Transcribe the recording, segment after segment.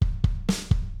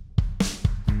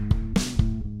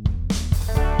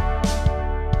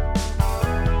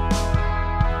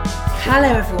Hello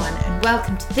everyone and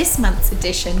welcome to this month's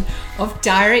edition of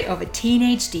Diary of a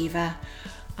Teenage Diva.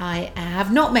 I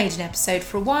have not made an episode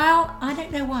for a while. I don't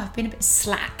know why, I've been a bit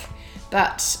slack,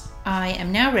 but I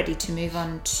am now ready to move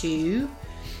on to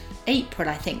April,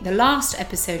 I think. The last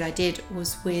episode I did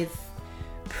was with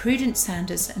Prudence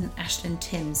Sanders and Ashlyn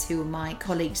Timms, who were my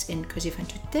colleagues in Così fan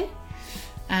tutte.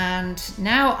 And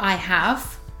now I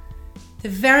have the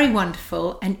very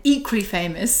wonderful and equally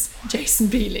famous Jason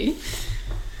Beeley.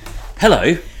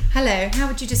 Hello. Hello, how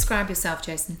would you describe yourself,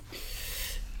 Jason?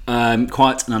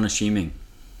 Quite and unassuming.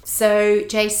 So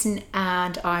Jason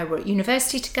and I were at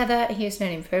university together. He has known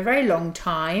him for a very long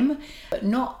time, but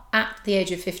not at the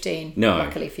age of 15, No.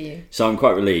 luckily for you. So I'm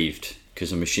quite relieved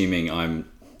because I'm assuming I'm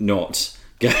not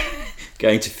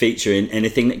going to feature in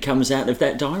anything that comes out of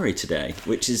that diary today,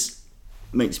 which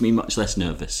makes me much less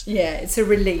nervous. Yeah, it's a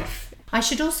relief. I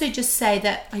should also just say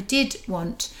that I did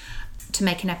want to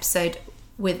make an episode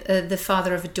with the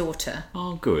father of a daughter.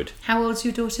 Oh, good. How old's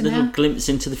your daughter Little now? glimpse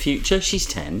into the future. She's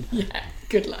 10. Yeah,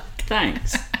 good luck.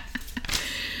 Thanks.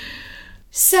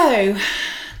 So,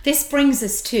 this brings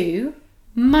us to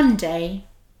Monday,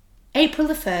 April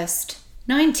the 1st,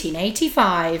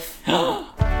 1985.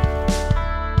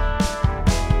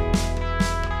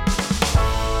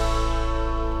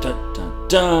 Da, da,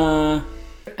 da.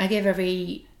 I give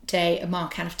every day a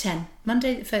mark out of 10.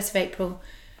 Monday, the 1st of April,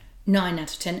 9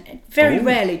 out of 10. Very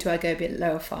rarely do I go a bit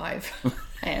lower 5.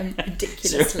 I am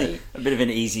ridiculously... So, a bit of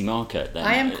an easy marker then.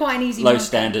 I am quite an easy Low marker.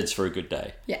 standards for a good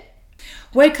day. Yeah.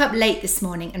 Woke up late this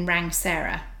morning and rang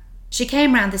Sarah. She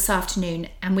came round this afternoon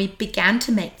and we began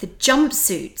to make the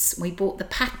jumpsuits we bought the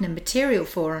pattern and material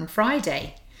for on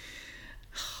Friday.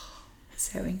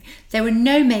 Sewing. There were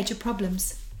no major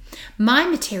problems. My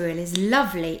material is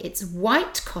lovely. It's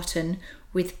white cotton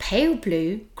with pale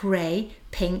blue, grey,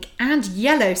 pink and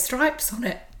yellow stripes on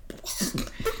it.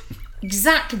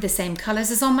 Exactly the same colours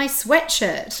as on my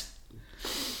sweatshirt.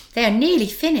 They are nearly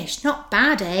finished. Not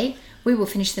bad, eh? We will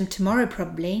finish them tomorrow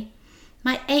probably.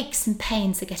 My aches and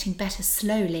pains are getting better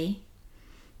slowly.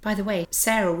 By the way,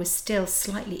 Sarah was still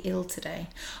slightly ill today.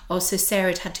 Also,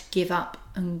 Sarah had to give up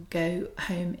and go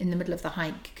home in the middle of the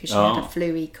hike because she had a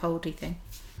flu-y, coldy thing.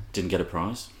 Didn't get a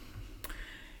prize?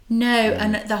 No,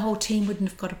 and the whole team wouldn't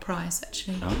have got a prize,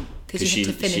 actually. Oh, because she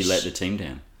had to finish. let the team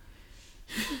down.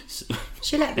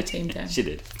 She let the team down. She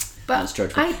did. But That's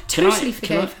dreadful. I totally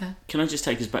forgave her. Can I just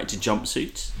take us back to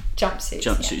jumpsuits?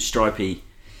 Jumpsuits, yeah. Stripy,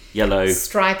 yellow.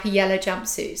 Stripy yellow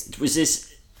jumpsuits. Was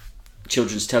this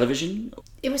children's television?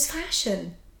 It was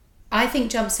fashion. I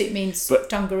think jumpsuit means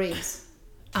dungarees.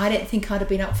 I didn't think I'd have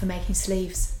been up for making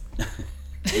sleeves.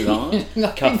 Too hard?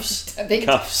 Cuffs.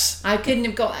 Cuffs. I couldn't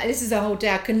have got... This is a whole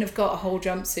day. I couldn't have got a whole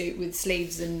jumpsuit with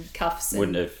sleeves and cuffs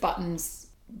and buttons.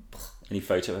 Any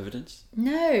photo evidence?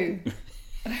 No.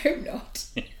 I hope not.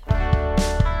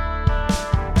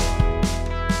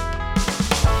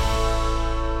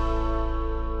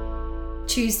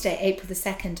 Tuesday, April the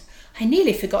 2nd. I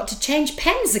nearly forgot to change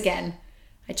pens again.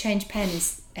 I change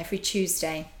pens every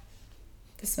Tuesday.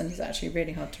 This one is actually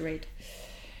really hard to read.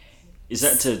 Is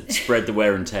that to spread the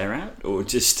wear and tear out, or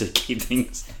just to keep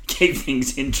things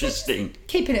interesting?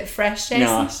 Keeping it fresh, Jason.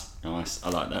 Nice. I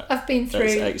like that. I've been through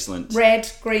That's excellent.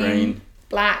 Red, green,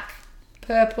 black,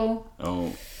 purple.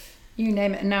 Oh, you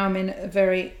name it. And now I'm in a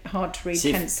very hard to read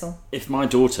pencil. If my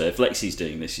daughter, if Lexi's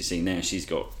doing this, you see now she's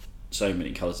got so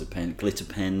many colours of pen, glitter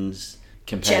pens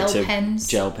compared to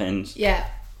gel pens. Yeah.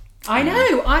 I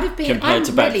know. I'd have been compared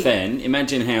to back then.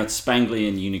 Imagine how spangly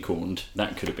and unicorned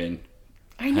that could have been.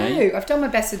 I know. Hey? I've done my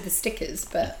best with the stickers,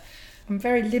 but I'm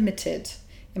very limited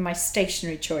in my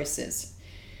stationery choices.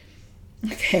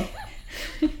 Okay.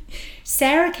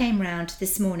 Sarah came round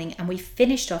this morning and we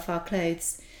finished off our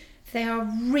clothes. They are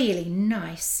really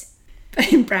nice.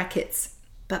 In brackets.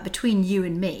 But between you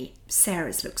and me,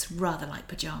 Sarah's looks rather like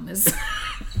pyjamas.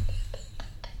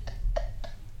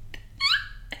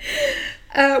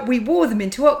 We wore them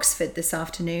into Oxford this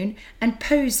afternoon and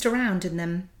posed around in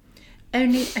them.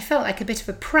 Only I felt like a bit of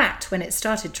a prat when it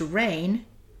started to rain.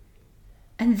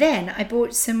 And then I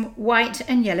bought some white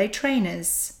and yellow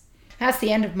trainers. That's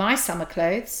the end of my summer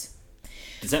clothes.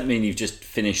 Does that mean you've just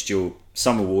finished your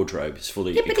summer wardrobe? It's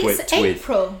fully but equipped it's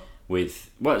April. Well,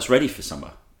 it's ready for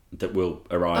summer. That will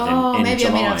arrive in maybe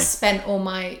July. I mean I've spent all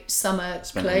my summer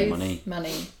clothes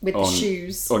money with the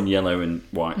shoes. On yellow and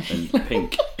white and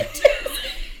pink.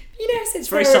 It's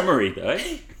very summery though.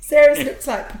 Sarah's looks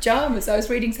like pyjamas. I was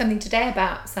reading something today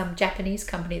about some Japanese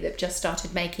company that just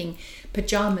started making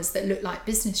pyjamas that look like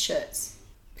business shirts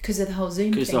because of the whole Zoom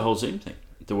thing. Because the whole Zoom thing.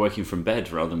 The working from bed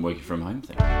rather than working from home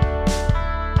thing.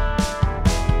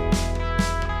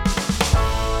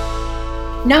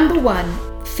 Number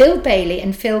 1, Phil Bailey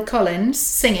and Phil Collins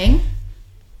singing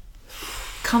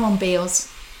Come On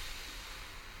Beals.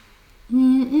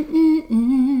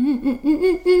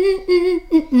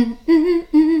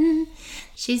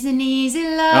 She's an easy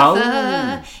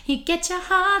lover. You get your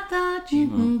heart, but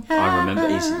I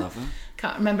remember Easy Lover.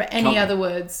 Can't remember any other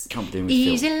words. Can't be doing with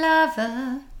Easy Phil.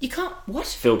 lover. You can't. What?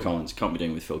 Phil Collins. Can't be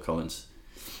doing with Phil Collins.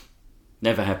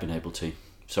 Never have been able to.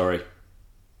 Sorry.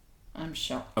 I'm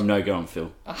shocked. I'm no go on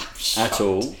Phil. I'm shocked. At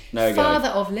all. No go. Father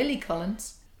of Lily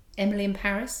Collins, Emily in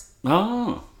Paris.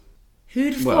 Ah.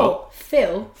 Who'd have Well,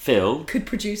 thought Phil. could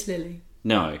produce Lily?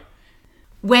 No.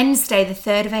 Wednesday, the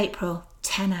 3rd of April,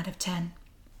 10 out of 10.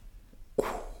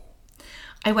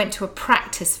 I went to a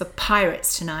practice for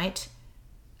Pirates tonight.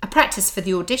 A practice for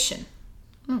the audition.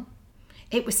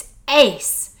 It was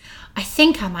ace. I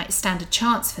think I might stand a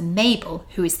chance for Mabel,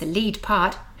 who is the lead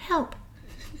part. Help.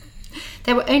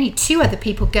 There were only 2 other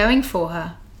people going for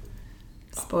her.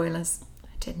 Spoilers.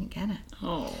 I didn't get it.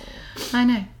 Oh. I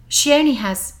know. She only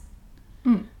has...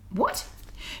 What?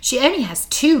 She only has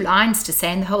 2 lines to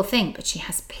say in the whole thing, but she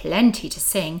has plenty to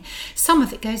sing. Some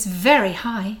of it goes very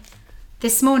high.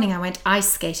 This morning I went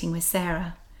ice skating with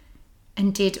Sarah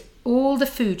and did all the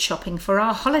food shopping for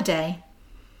our holiday.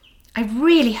 I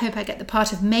really hope I get the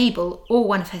part of Mabel or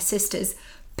one of her sisters.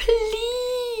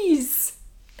 Please!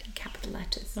 In capital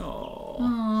letters.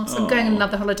 Oh. So I'm going on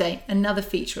another holiday, another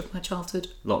feature of my childhood.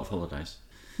 Lot of holidays.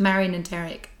 Marion and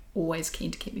Derek, always keen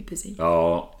to keep me busy.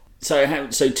 Oh. So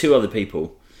 2 other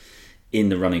people in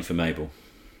the running for Mabel.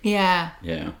 Yeah.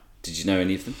 Yeah. Did you know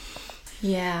any of them?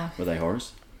 Yeah. Were they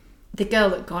horrors? The girl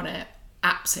that got it,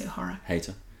 absolute horror.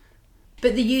 Hater.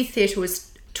 But the youth theatre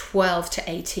was 12 to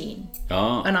 18.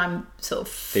 Ah. And I'm sort of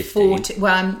 15. 14.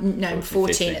 Well, I'm 14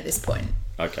 15. at this point.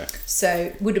 Okay.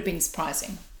 So would have been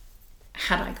surprising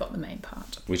had I got the main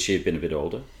part. Would she have been a bit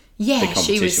older? Yeah, The she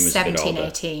competition was was a bit 17, older.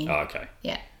 18. Oh, okay.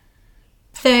 Yeah.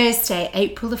 Thursday,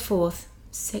 April the 4th,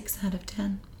 6 out of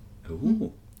 10.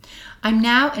 Ooh. I'm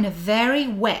now in a very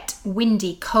wet,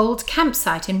 windy, cold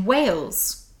campsite in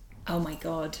Wales. Oh my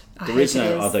God. There is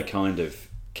no other kind of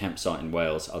campsite in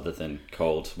Wales other than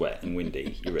cold, wet and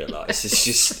windy, you realise. It's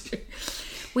just...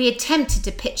 We attempted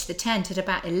to pitch the tent at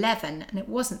about 11 and it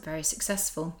wasn't very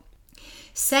successful.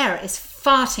 Sarah is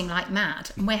farting like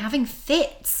mad and we're having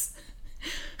fits.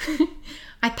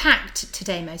 I packed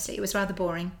today mostly. It was rather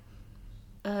boring.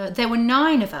 There were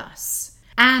 9 of us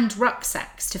and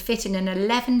rucksacks to fit in an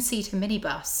 11-seater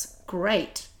minibus.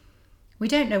 Great. We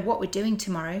don't know what we're doing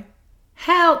tomorrow.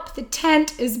 Help! The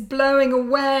tent is blowing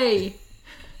away.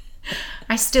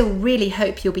 I still really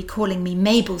hope you'll be calling me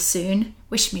Mabel soon.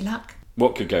 Wish me luck.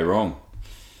 What could go wrong?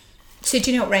 So do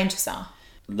you know what Rangers are?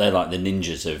 They're like the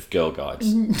ninjas of Girl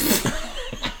Guides.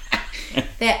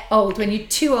 They're old. When you're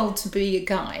too old to be a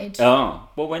guide, Oh,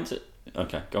 well, when's it?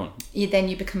 Okay, go on. then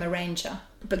you become a ranger.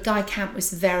 But Guy Camp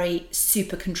was very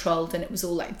super controlled and it was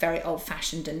all like very old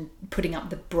fashioned and putting up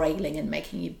the brailing and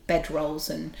making you bed rolls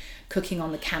and cooking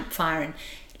on the campfire and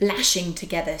lashing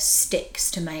together sticks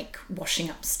to make washing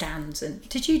up stands. And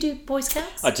did you do Boy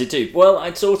Scouts? I did do. Well,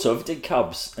 I sort of did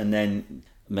Cubs and then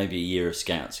maybe a year of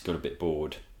Scouts. Got a bit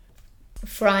bored.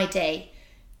 Friday,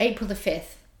 April the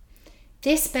 5th.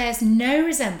 This bears no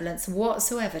resemblance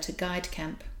whatsoever to Guide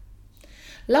Camp.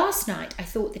 Last night I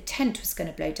thought the tent was going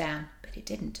to blow down, but it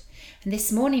didn't. And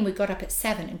this morning we got up at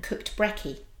 7 and cooked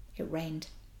brekkie. It rained.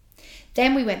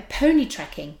 Then we went pony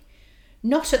trekking.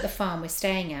 Not at the farm we're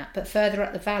staying at, but further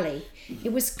up the valley.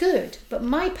 It was good, but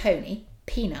my pony,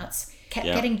 Peanuts, kept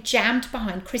getting jammed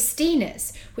behind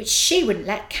Christina's, which she wouldn't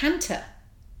let canter.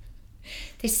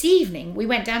 This evening we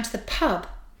went down to the pub.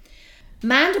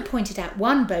 Manda pointed out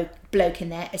one bloke in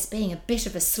there as being a bit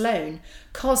of a Sloane,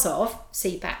 cause of,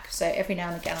 see back, so every now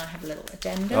and again I have a little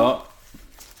addendum. Oh.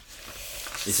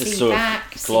 Is this sort of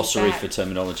glossary for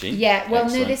terminology? Yeah, well,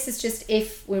 Excellent. no, this is just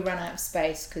if we run out of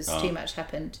space because too much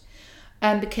happened.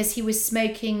 Because he was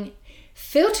smoking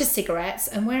filter cigarettes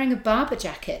and wearing a barber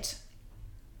jacket.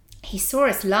 He saw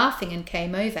us laughing and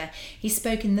came over. He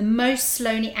spoke in the most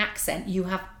Sloaney accent you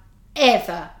have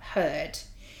ever heard.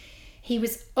 He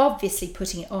was obviously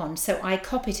putting it on, so I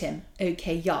copied him.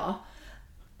 Okay, yeah.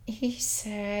 He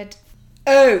said,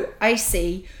 "Oh, I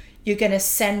see. You're going to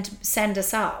send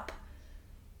us up."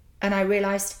 And I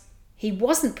realised he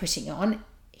wasn't putting on.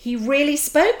 He really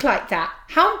spoke like that.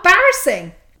 How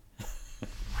embarrassing.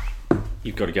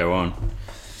 You've got to go on.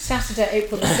 Saturday,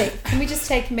 April the 6th. Can we just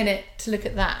take a minute to look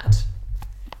at that?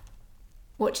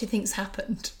 What do you think's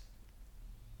happened?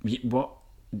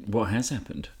 What has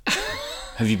happened?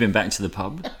 Have you been back to the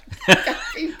pub?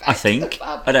 I think.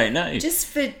 I don't know. Just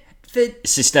for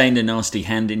sustained a nasty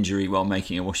hand injury while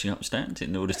making a washing up stand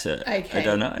in order to... Okay. I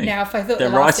don't know. Now, if I thought the the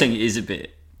last writing thing- is a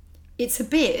bit... It's a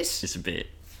bit. It's a bit.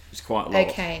 It's quite a lot.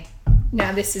 Okay.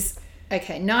 Now this is...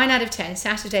 Okay, 9 out of 10,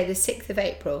 Saturday the 6th of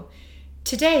April.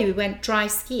 Today we went dry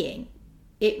skiing.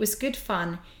 It was good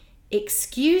fun.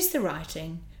 Excuse the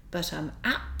writing, but I'm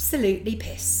absolutely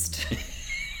pissed.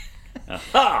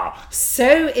 Aha!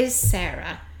 So is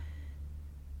Sarah.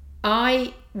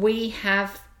 We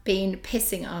have been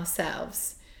pissing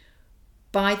ourselves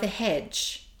by the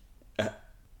hedge.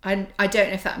 I don't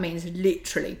know if that means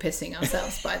literally pissing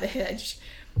ourselves by the hedge.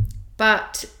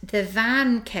 But the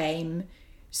van came,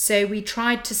 so we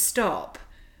tried to stop.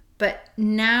 But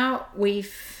now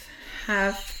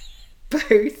have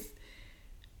both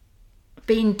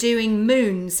been doing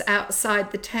moons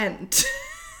outside the tent.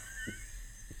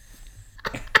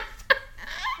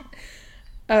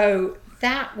 Oh,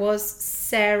 that was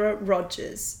Sarah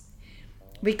Rogers.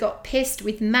 We got pissed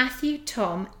with Matthew,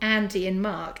 Tom, Andy and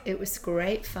Mark. It was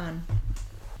great fun.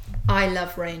 I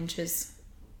love Rangers.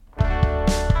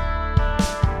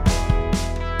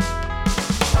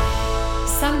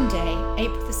 Sunday,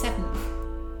 April the 7th.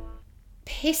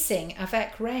 Pissing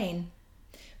avec rain.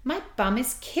 My bum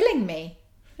is killing me.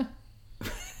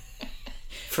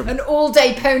 An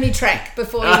all-day pony trek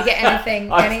before you get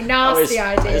any nasty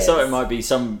ideas. I thought it might be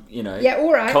some,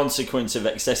 all right. consequence of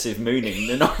excessive mooning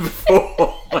the night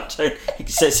before.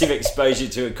 Excessive exposure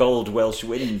to a cold Welsh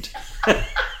wind.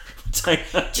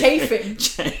 Chafing.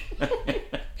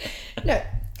 No.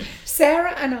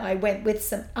 Sarah and I went with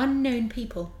some unknown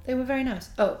people. They were very nice.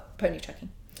 Oh, pony trekking.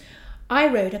 I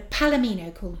rode a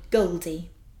Palomino called Goldie.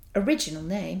 Original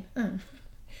name. Oh.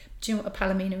 Do you know what a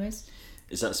Palomino is?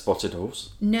 Is that a spotted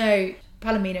horse? No,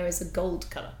 Palomino is a gold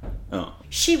colour. Oh.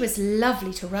 She was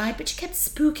lovely to ride, but she kept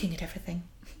spooking at everything.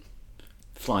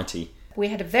 Flighty. We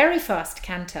had a very fast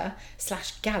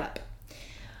canter/gallop.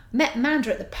 Met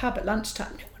Amanda at the pub at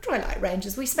lunchtime. No wonder I like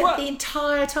Rangers. We spent the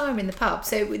entire time in the pub.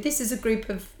 So this is a group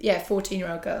of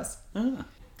 14-year-old girls. Ah.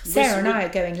 Sarah and I are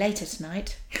going later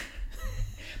tonight.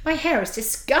 My hair is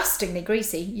disgustingly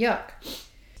greasy. Yuck.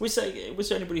 Was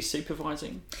there anybody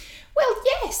supervising? Well,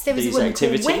 yes, there was these a woman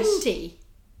activities? called Wendy.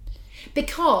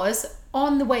 Because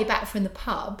on the way back from the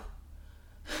pub,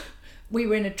 we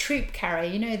were in a troop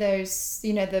carrier. You know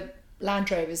the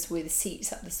Land Rovers with the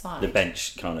seats up the side. The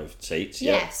bench kind of seats.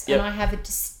 Yes, Yep. and I have a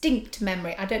distinct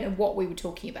memory. I don't know what we were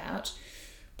talking about.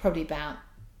 Probably about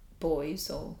boys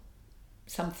or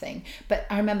something. But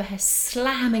I remember her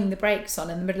slamming the brakes on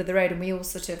in the middle of the road, and we all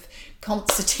sort of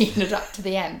concertinaed up to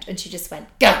the end, and she just went,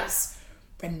 "Girls,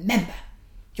 remember,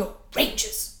 you're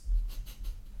Rangers."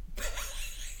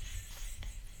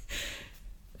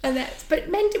 But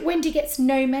Wendy gets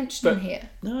no mention here.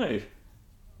 No.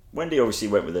 Wendy obviously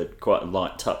went with quite a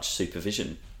light touch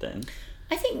supervision then.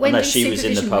 I think Wendy's she was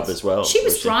in the pub as well. She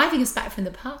was driving us back from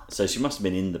the pub. So she must have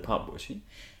been in the pub, was she?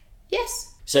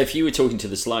 Yes. So if you were talking to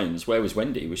the Sloanes, where was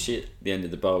Wendy? Was she at the end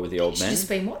of the bar with the old men? She'd just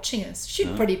been watching us.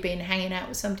 She'd probably been hanging out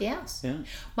with somebody else. Yeah.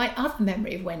 My other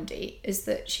memory of Wendy is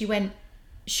that she went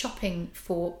shopping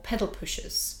for pedal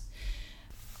pushers,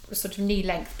 sort of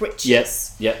knee-length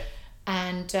breeches. Yep.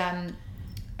 And I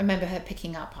remember her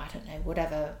picking up, I don't know,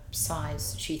 whatever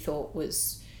size she thought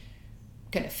was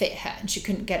going to fit her, and she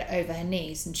couldn't get it over her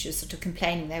knees, and she was sort of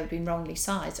complaining they were being wrongly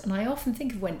sized. And I often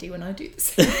think of Wendy when I do the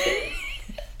same thing.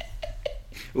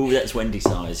 Oh, that's Wendy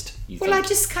sized. Well, I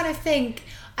just kind of think,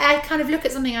 I kind of look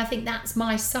at something, I think that's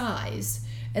my size,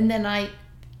 and then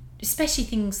especially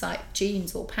things like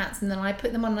jeans or pants, and then I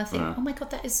put them on and I think, oh my God,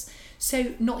 that is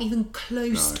so not even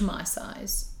close to my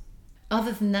size.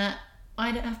 Other than that,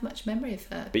 I don't have much memory of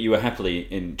her. But you were happily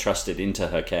entrusted into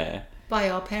her care. By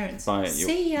our parents.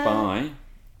 See ya. Bye.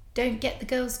 Don't get the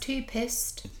girls too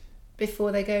pissed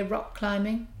before they go rock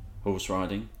climbing. Horse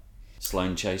riding.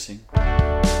 Sloane chasing.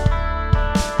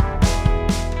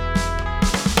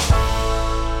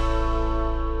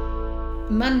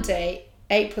 Monday,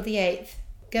 April the 8th.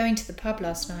 Going to the pub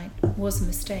last night was a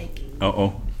mistake.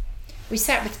 Uh-oh. We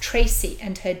sat with Tracy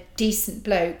and her decent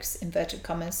blokes, inverted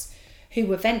commas, who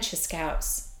were venture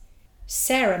scouts.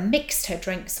 Sarah mixed her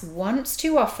drinks once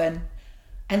too often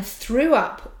and threw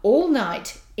up all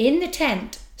night in the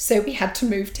tent, so we had to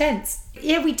move tents.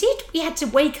 Yeah, we did. We had to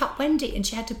wake up Wendy and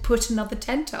she had to put another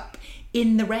tent up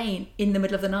in the rain in the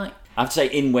middle of the night. I have to say,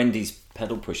 in Wendy's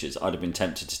pedal pushers, I'd have been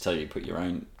tempted to tell you put your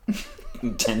own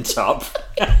tent up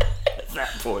at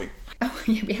that point. Oh,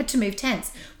 yeah, we had to move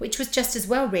tents, which was just as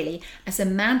well, really, as a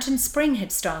mountain spring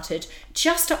had started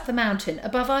just up the mountain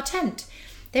above our tent.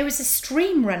 There was a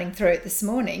stream running through it this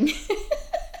morning.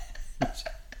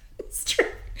 It's true.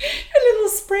 A little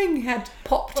spring had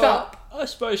popped up. I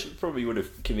suppose it probably would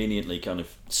have conveniently kind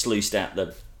of sluiced out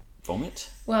the vomit.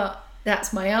 Well,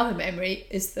 that's my other memory,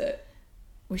 is that,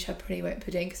 which I probably won't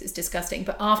put in because it's disgusting,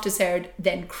 but after Sarah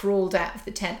then crawled out of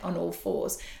the tent on all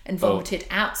fours and vomited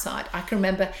outside, I can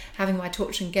remember having my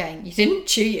torch and going, you didn't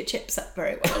chew your chips up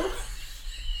very well.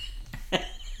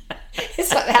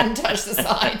 It's like they hadn't touched the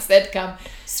sides. They'd come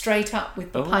straight up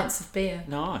with the pints of beer.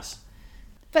 Nice.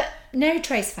 But no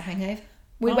trace of a hangover.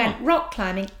 We went rock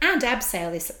climbing and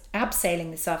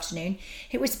abseiling this afternoon.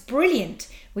 It was brilliant.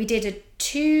 We did a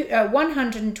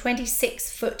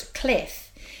 126-foot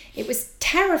cliff. It was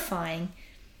terrifying.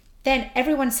 Then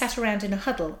everyone sat around in a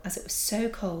huddle as it was so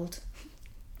cold.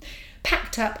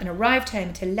 Packed up and arrived home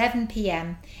at 11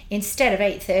 p.m. instead of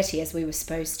 8:30 as we were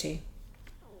supposed to.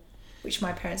 Which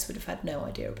my parents would have had no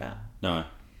idea about. No.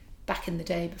 Back in the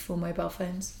day before mobile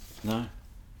phones. No.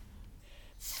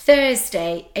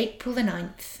 Thursday, April the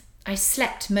 9th. I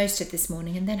slept most of this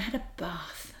morning and then had a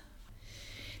bath.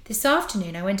 This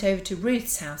afternoon I went over to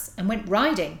Ruth's house and went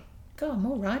riding. God,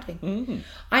 more riding. Mm.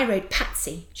 I rode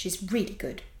Patsy. She's really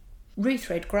good.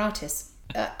 Ruth rode gratis.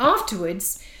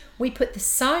 Afterwards, we put the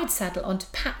side saddle onto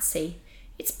Patsy.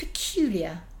 It's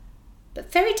peculiar,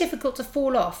 but very difficult to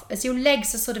fall off as your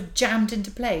legs are sort of jammed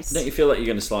into place. Don't you feel like you're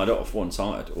going to slide off one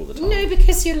side all the time? No,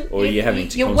 because you're having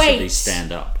to constantly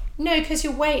stand up? No, because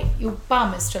your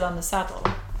bum is still on the saddle.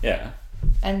 Yeah.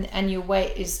 And your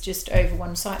weight is just over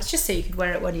one side. It's just so you could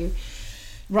wear it when you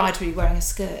ride when you're wearing a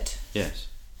skirt. Yes.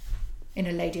 In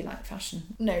a ladylike fashion.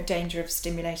 No danger of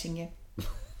stimulating your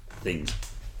things.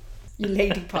 Your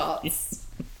lady parts.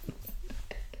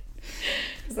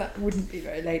 Because that wouldn't be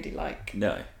very ladylike.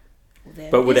 No.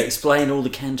 But would explain all the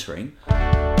cantering.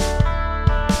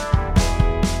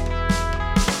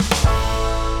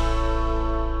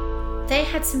 They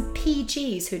had some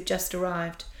PGs who had just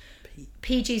arrived.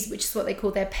 PGs, which is what they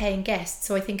call their paying guests.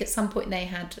 So I think at some point they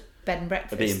had bed and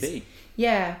breakfast. A B&B.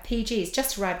 Yeah, PGs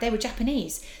just arrived. They were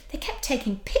Japanese. They kept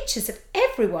taking pictures of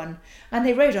everyone, and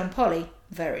they rode on Polly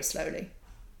very slowly.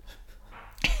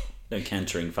 No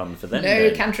cantering fun for them.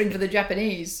 No cantering for the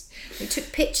Japanese. They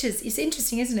took pictures. It's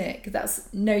interesting, isn't it? Because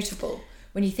that's notable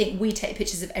when you think we take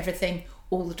pictures of everything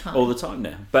all the time. All the time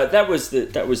now. But that was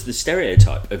the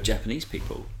stereotype of Japanese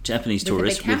people, Japanese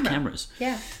tourists with cameras.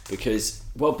 Yeah. Because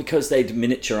they'd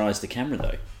miniaturised the camera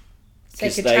though. So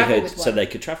they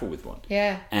could travel with one.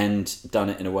 Yeah. And done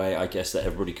it in a way, I guess, that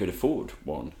everybody could afford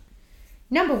one.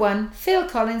 Number 1, Phil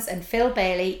Collins and Phil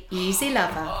Bailey, Easy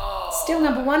Lover. Still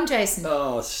number 1, Jason.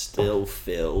 Oh, still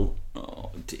Phil.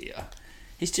 Oh dear.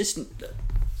 He's just... No.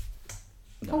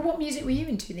 Oh, what music were you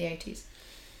into in the 80s?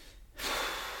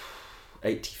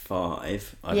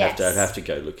 85. I'd have to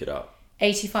go look it up.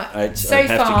 85.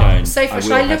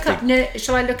 Shall I look up? No,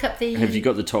 shall I look up the? Have you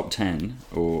got the top 10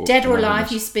 or Dead or Alive?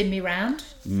 You Spin Me Round.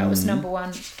 That was number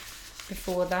 1.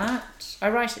 Before that, I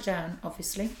write it down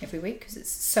obviously every week because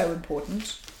it's so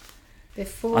important. I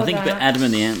think Adam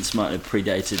and the Ants might have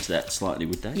predated that slightly,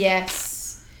 would they?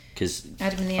 Yes. Because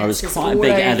I was quite a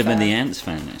big Adam and the Ants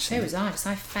fan actually. So was I. Because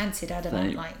I fancied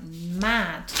Adam like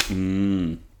mad.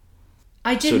 Mm.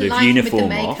 I didn't like him with the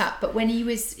makeup, but when he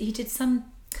did some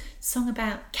song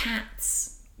about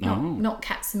cats. Not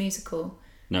Cats the Musical.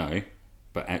 No,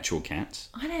 but actual cats.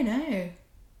 I don't know.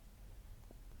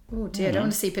 Oh dear, I don't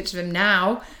want to see a picture of him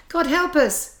now. God help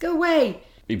us. Go away.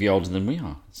 He'd be older than we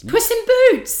are, isn't he? Puss in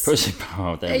Boots.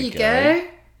 There you go.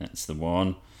 That's the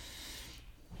one.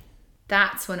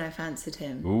 That's when I fancied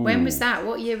him. Ooh. When was that?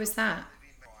 What year was that?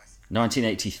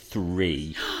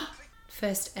 1983.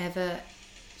 First ever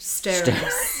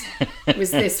stirrings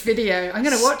was this video. I'm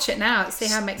going to watch it now and see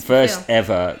how it makes me feel. First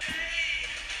ever.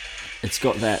 It's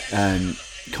got that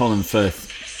Colin Firth,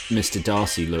 Mr.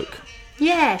 Darcy look.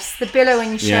 Yes, the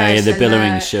billowing shirt. Yeah, the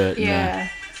billowing shirt. Yeah.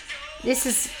 This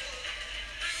is...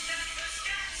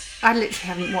 I literally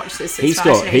haven't watched this since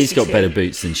He's got better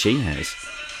boots than she has.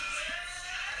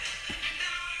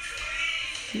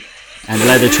 And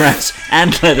leather trousers.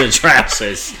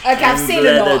 Okay, I've seen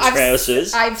enough.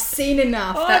 Trousers. I've seen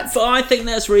enough. But I think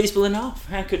that's reasonable enough.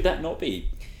 How could that not be?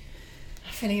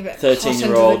 I'm feeling a bit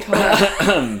 13-year-old.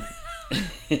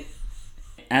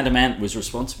 Adam Ant was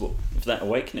responsible for that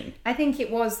awakening. I think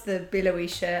it was the billowy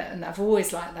shirt, and I've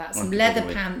always liked that. Some leather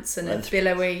pants and a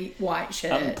billowy white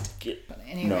shirt.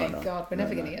 Anyway, we're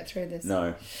never going to get through this.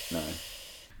 No.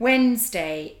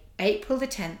 Wednesday, April the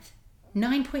 10th,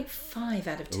 9.5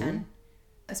 out of 10. Ooh.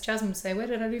 As Jasmine would say, where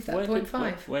did I leave that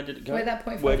 0.5? Where did it go? Where did that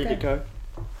 0.5 Where did it go?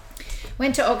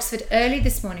 Went to Oxford early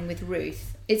this morning with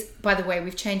Ruth. It's, by the way,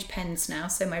 we've changed pens now,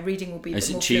 so my reading will be a bit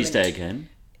more fluent. Is it Tuesday again?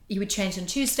 You would change on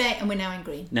Tuesday, and we're now in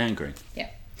green. Now in green. Yeah.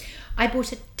 I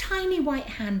bought a tiny white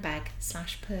handbag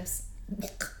 /purse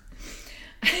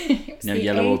It was No the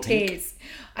yellow or pink? 80s.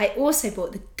 I also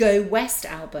bought the Go West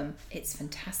album. It's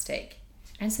fantastic.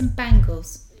 And some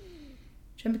bangles. Do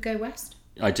you remember Go West?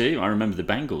 I do. I remember the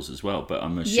bangles as well, but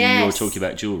I'm assuming Yes. you're talking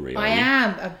about jewellery, are I you?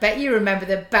 am. I bet you remember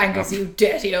the bangles, you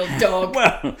dirty old dog.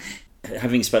 Well,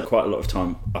 having spent quite a lot of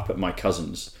time up at my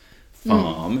cousin's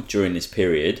farm during this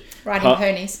period, Riding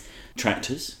ponies.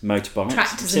 tractors, motorbikes,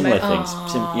 Tractors and similar mo- things.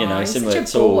 Aw, he's Similar.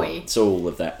 such a boy. It's all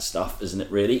of that stuff, isn't it?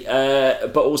 Really,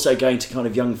 but also going to kind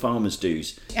of young farmers'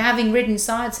 do's. Having ridden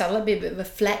side saddle, that'd be a bit of a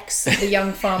flex for the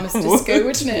young farmers disco,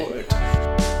 wouldn't it?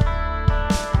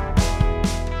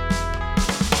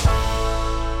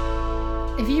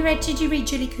 Did you read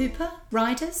Jilly Cooper,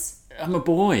 Riders? I'm a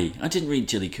boy. I didn't read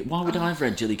Jilly Cooper. Why would I have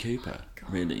read Jilly Cooper?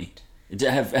 Really? It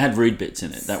had rude bits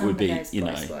in it. That Some would be, of those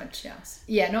boys weren't just.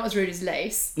 Yeah, not as rude as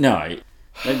Lace. No.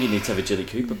 Maybe you need to have a Jilly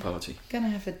Cooper party. Gonna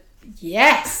have a...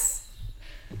 Yes!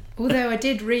 Although I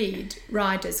did read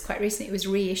Riders quite recently. It was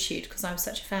reissued because I was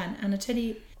such a fan. And I tell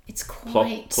you, it's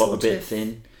quite Plot a bit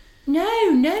thin. No.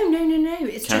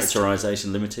 It's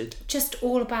Characterisation limited. just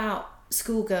all about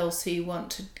schoolgirls who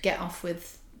want to get off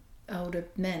with older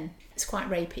men. It's quite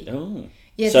rapey. Oh.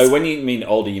 Yeah, So this- when you mean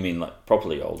older, you mean like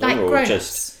properly older? Like or grown-ups.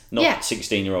 just not Yeah.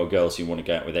 16-year-old girls who want to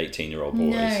go out with 18-year-old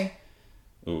boys? No.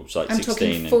 Oh, it's like I'm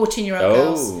 16. talking 14-year-old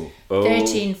girls. Oh.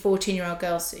 13, 14-year-old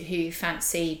girls who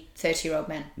fancy 30-year-old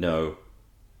men. No.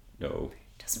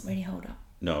 Doesn't really hold up.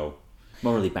 No.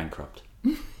 Morally bankrupt.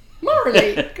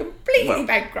 Morally, completely Well,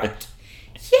 bankrupt.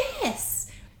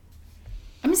 Yes.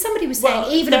 I mean, somebody was saying,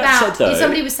 Well, even that about... said, though-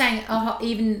 somebody was saying,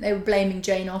 even they were blaming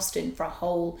Jane Austen for a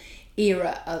whole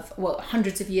era of,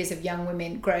 hundreds of years of young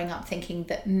women growing up thinking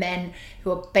that men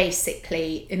who are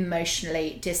basically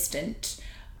emotionally distant,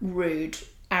 rude,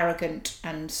 arrogant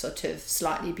and sort of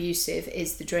slightly abusive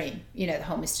is the dream. You know, the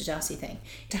whole Mr. Darcy thing.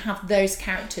 To have those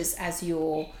characters as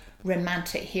your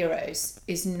romantic heroes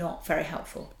is not very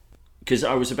helpful. Because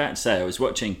I was about to say, I was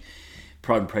watching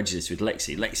Pride and Prejudice with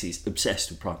Lexi. Lexi's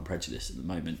obsessed with Pride and Prejudice at the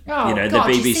moment. Oh, you know, God,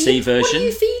 the you BBC see, version. What are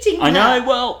you feeding her? I know,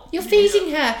 well... You're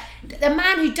feeding her. The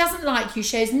man who doesn't like you,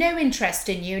 shows no interest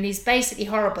in you, and he's basically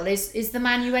horrible, is the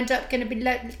man you end up going to be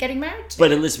getting married to.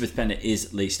 But Elizabeth Bennet is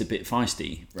at least a bit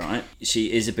feisty, right?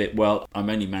 She is a bit, well, I'm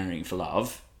only marrying for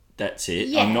love. That's it.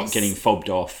 Yes. I'm not getting fobbed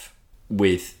off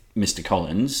with Mr.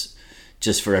 Collins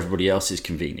just for everybody else's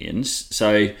convenience.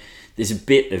 So there's a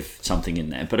bit of something in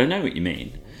there, but I know what you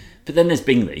mean. But then there's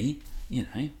Bingley, you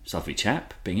know, lovely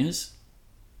chap, Bingers.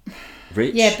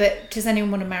 Rich. Yeah, but does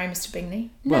anyone want to marry Mr. Bingley?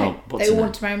 No. Well, what's they all her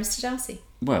want name? to marry Mr. Darcy.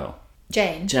 Well,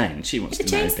 Jane. she wants But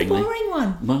to marry Jane's the Bingley. boring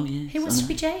one. Well, yeah. Who wants to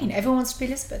be Jane? Everyone wants to be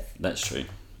Elizabeth. That's true.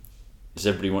 Does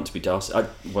everybody want to be Darcy?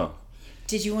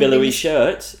 Did you want to Billowy be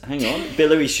shirt. Hang on.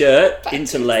 Billowy shirt Back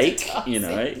into to lake, Darcy. you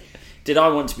know. Did I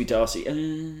want to be Darcy?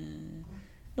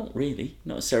 Not really.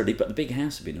 Not necessarily, but the big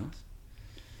house would be nice.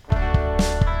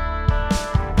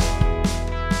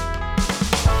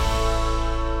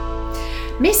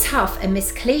 Miss Huff and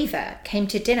Miss Cleaver came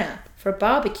to dinner for a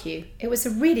barbecue. It was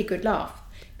a really good laugh.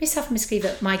 Miss Huff and Miss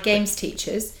Cleaver, my games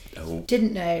teachers,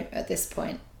 didn't know at this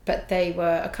point, but they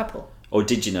were a couple. Or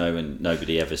did you know and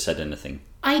nobody ever said anything?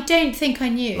 I don't think I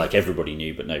knew. Like everybody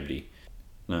knew, but nobody...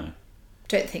 No.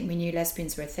 Don't think we knew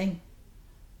lesbians were a thing.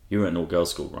 You were at an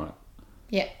all-girls school, right?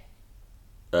 Yeah.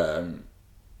 Are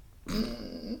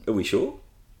we sure?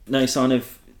 No sign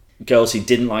of girls who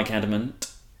didn't like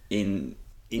Adamant in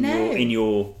No.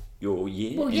 your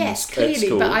year? Well, in yes, at clearly,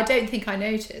 school? but I don't think I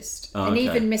noticed. Oh, and okay.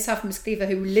 even Miss Huff and Miss Cleaver,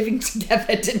 who were living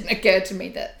together, didn't occur to me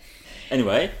that...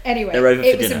 Anyway, Anyway, they're over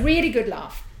it for was dinner. a really good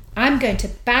laugh. I'm going to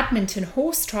badminton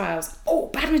horse trials. Oh,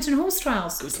 badminton horse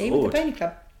trials. See, with Lord. the Pony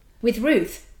Club. With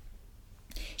Ruth.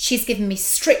 She's given me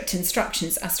strict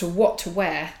instructions as to what to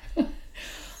wear.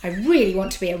 I really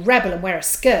want to be a rebel and wear a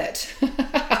skirt.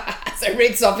 So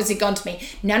Ruth's obviously gone to me.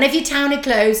 None of your towny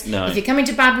clothes. No. If you're coming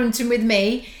to badminton with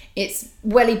me, it's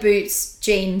welly boots,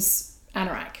 jeans,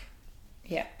 anorak.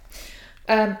 Yeah.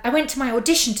 I went to my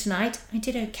audition tonight. I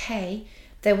did okay.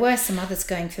 There were some others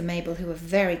going for Mabel who were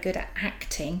very good at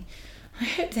acting. I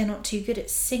hope they're not too good at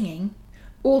singing.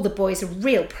 All the boys are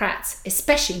real prats,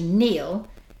 especially Neil.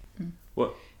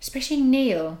 What? Especially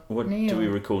Neil. What Neil. do we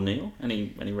recall, Neil?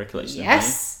 Any recollection? of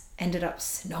Yes. Ended up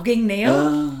snogging Neil.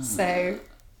 Ah.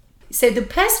 So the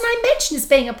person I mentioned as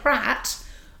being a prat,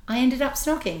 I ended up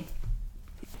snogging.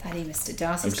 Bloody Mr.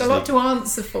 Darcy's got a lot to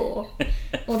answer for.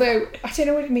 Although, I don't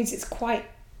know what it means. It's quite...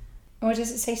 Or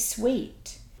does it say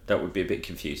sweet? That would be a bit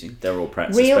confusing. They're all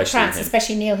prats, Real especially prats, him.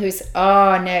 especially Neil,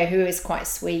 who is quite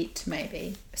sweet,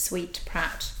 maybe. A sweet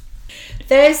prat.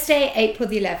 Thursday, April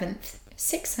the 11th.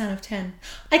 6 out of 10.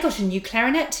 I got a new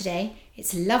clarinet today.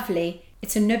 It's lovely.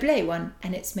 It's a Noblet one,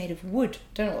 and it's made of wood.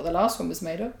 Don't know what the last one was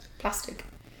made of. Plastic.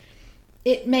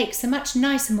 It makes a much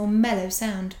nicer, more mellow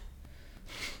sound.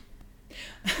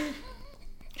 I've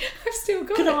still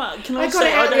got it. I got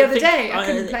it out the other day. I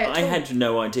couldn't play it at all. I had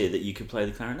no idea that you could play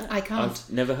the clarinet. I can't.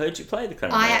 I've never heard you play the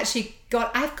clarinet.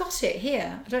 I've got it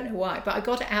here. I don't know why, but I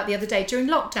got it out the other day during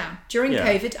lockdown. During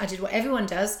COVID, I did what everyone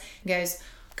does and goes,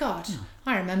 God,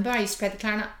 I remember I used to play the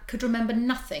clarinet. Could remember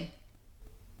nothing.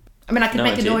 I mean, I could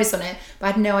make a noise on it, but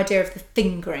I had no idea of the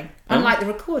fingering. Unlike the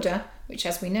recorder, which,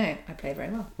 as we know, I play very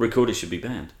well. Recorders should be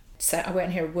banned. So I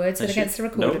won't hear a word said against the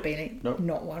recorder, Beanie. Nope.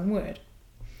 Not one word.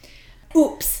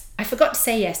 Oops, I forgot to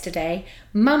say yesterday,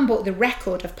 Mum bought the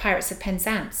record of Pirates of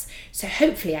Penzance, so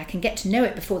hopefully I can get to know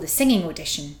it before the singing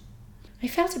audition. I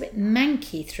felt a bit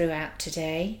manky throughout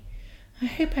today. I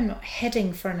hope I'm not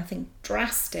heading for anything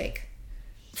drastic.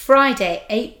 Friday,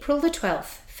 April the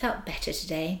 12th, felt better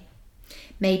today.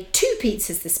 Made 2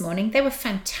 pizzas this morning. They were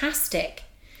fantastic.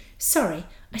 Sorry,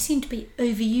 I seem to be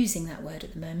overusing that word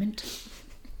at the moment.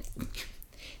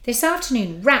 This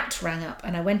afternoon, Rat rang up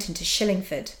and I went into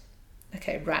Shillingford.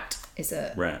 Okay, Rat is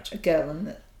a girl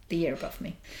in the year above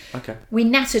me. Okay. We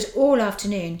nattered all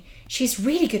afternoon. She's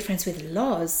really good friends with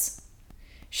Loz.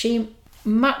 She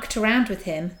mucked around with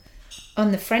him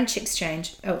on the French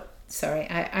exchange. Oh, sorry,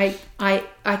 I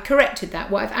corrected that.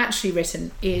 What I've actually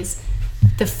written is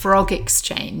the Frog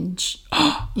Exchange.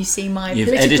 You see my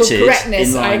political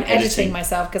correctness. I'm editing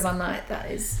myself because I'm like,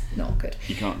 that is not good.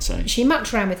 You can't say. She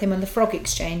mucked around with him on the Frog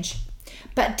Exchange,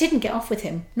 but didn't get off with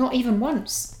him, not even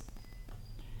once.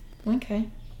 Okay.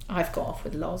 I've got off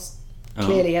with Loz.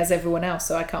 Clearly, as everyone else,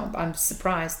 so I'm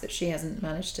surprised that she hasn't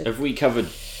managed to. Have we covered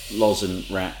Loz and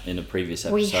Rat in a previous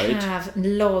episode? We have.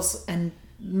 Loz and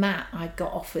Matt I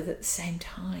got off with at the same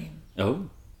time. Oh.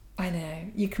 I know.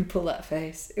 You can pull that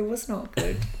face. It was not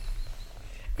good.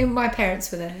 My parents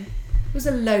were there. It was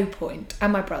a low point.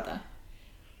 And my brother.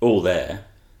 All there?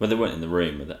 Well, they weren't in the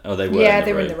room. Were they? Oh, they were. Yeah,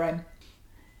 they were in the room.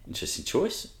 Interesting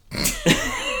choice.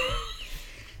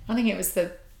 I think it was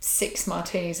the 6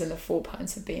 martinis and the 4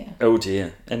 pints of beer. Oh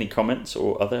dear. Any comments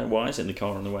or otherwise in the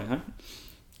car on the way home?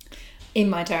 In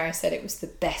my diary, I said it was the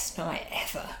best night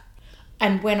ever.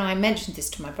 And when I mentioned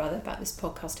this to my brother about this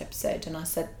podcast episode, and I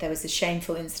said there was a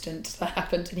shameful incident that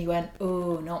happened, and he went,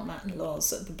 "Oh, not Matt and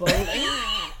Loz at the bowling."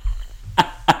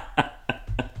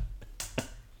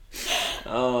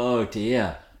 Oh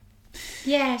dear.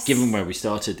 Yes. Given where we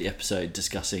started the episode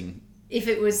discussing if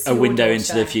it was a window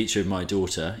into the future of my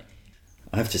daughter,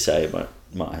 I have to say I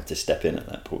might have to step in at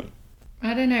that point.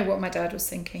 I don't know what my dad was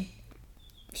thinking.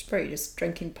 She's probably just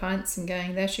drinking pints and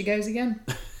going, there she goes again.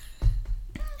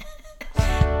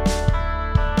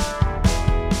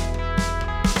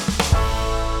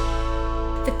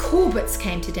 The Corbetts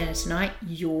came to dinner tonight.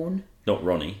 Yawn. Not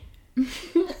Ronnie.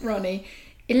 Ronnie.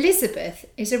 Elizabeth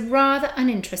is a rather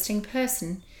uninteresting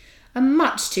person and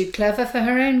much too clever for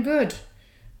her own good.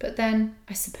 But then,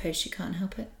 I suppose she can't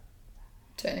help it.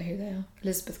 Don't know who they are.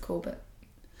 Elizabeth Corbett.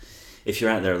 If you're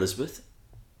out there, Elizabeth.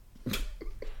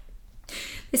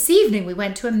 This evening we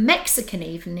went to a Mexican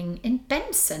evening in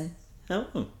Benson.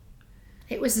 Oh.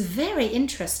 It was very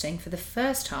interesting for the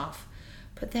first half,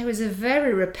 but there was a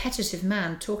very repetitive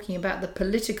man talking about the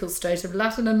political state of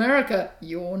Latin America.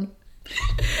 Yawn.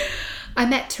 I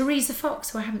met Teresa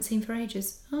Fox, who I haven't seen for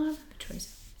ages. Oh, I remember Teresa.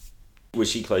 Was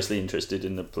she closely interested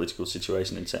in the political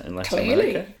situation in Latin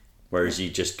Clearly. America? Whereas you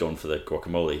just gone for the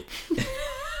guacamole.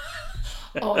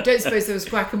 Oh, I don't suppose there was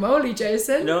guacamole,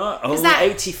 Jason. No, that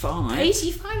 85.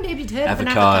 85, nobody'd heard of an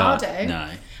avocado. No.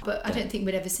 But I don't think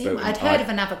we'd ever seen one. I'd heard of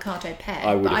an avocado pear,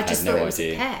 I would but have I just had thought no it was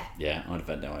idea. a pear. Yeah, I'd have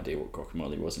had no idea what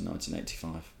guacamole was in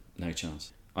 1985. No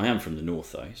chance. I am from the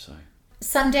north though, so.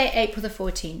 Sunday, April the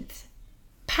 14th.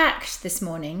 Packed this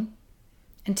morning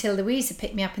until Louisa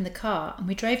picked me up in the car and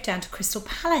we drove down to Crystal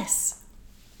Palace.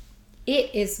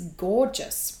 It is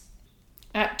gorgeous.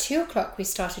 At 2 o'clock we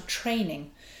started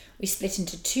training. We split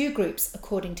into 2 groups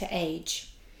according to age.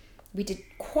 We did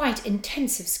quite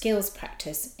intensive skills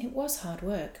practice. It was hard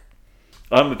work.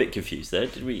 I'm a bit confused there.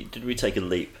 Did we take a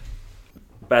leap?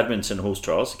 Badminton horse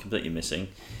trials are completely missing.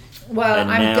 Well,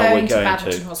 I'm going to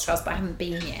badminton horse trials, but I haven't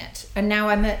been yet. And now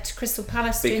I'm at Crystal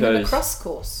Palace doing a lacrosse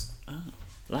course. Oh,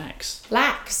 lax.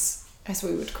 Lax, as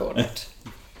we would call it.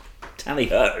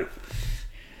 Tally-ho.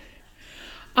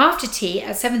 After tea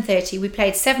at 7:30, we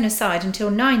played 7-a-side until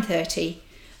 9:30.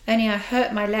 Only I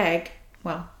hurt my leg.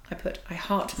 Well, I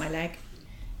hurt my leg.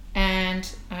 And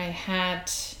I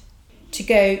had to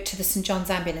go to the St. John's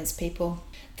ambulance people.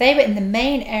 They were in the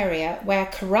main area where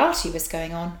karate was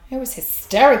going on. It was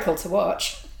hysterical to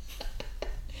watch.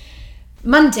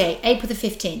 Monday, April the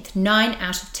 15th, 9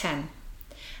 out of 10.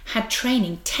 Had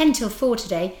training 10 till 4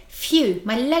 today. Phew,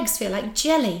 my legs feel like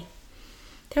jelly.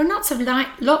 There are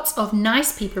lots of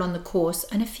nice people on the course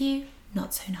and a few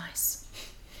not so nice.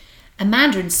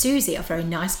 Amanda and Susie are very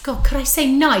nice. God, could I say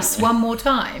nice one more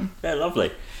time? They're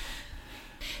lovely.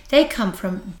 They come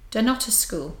from Dunnottar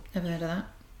School. Never heard of that.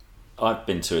 I've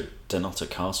been to a Dunnottar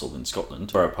Castle in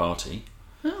Scotland for a party.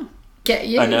 Oh, get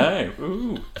you. I know.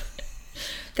 Ooh.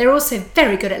 They're also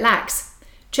very good at lax.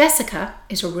 Jessica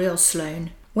is a real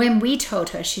Sloane. When we told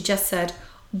her, she just said,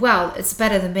 well, it's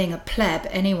better than being a pleb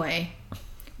anyway.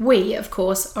 We, of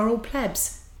course, are all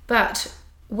plebs. But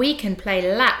we can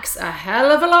play lax a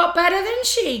hell of a lot better than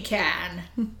she can.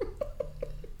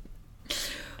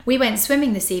 We went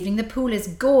swimming this evening. The pool is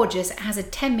gorgeous. It has a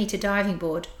 10-metre diving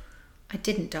board. I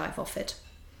didn't dive off it.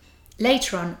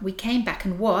 Later on, we came back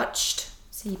and watched...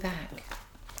 See back.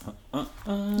 Yeah,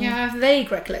 I have a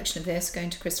vague recollection of this,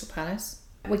 going to Crystal Palace.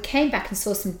 We came back and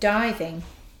saw some diving.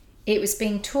 It was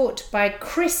being taught by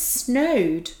Chris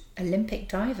Snowd, Olympic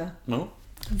diver. No.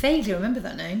 I vaguely remember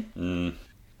that name.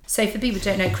 So for people who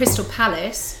don't know, Crystal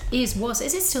Palace is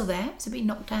it still there? It's been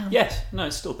knocked down. Yes, no,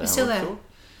 it's still there. It's still there.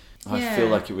 I feel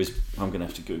like it was... I'm going to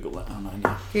have to Google that, aren't I?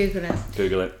 Now? Google it.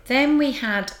 Google it. Then we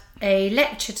had a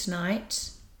lecture tonight.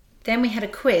 Then we had a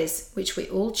quiz, which we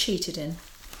all cheated in.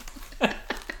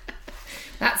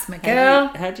 That's my girl.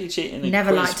 How do you cheat in a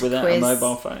Never quiz liked without quiz. a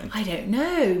mobile phone? I don't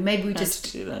know. Maybe we How just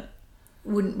did you do that?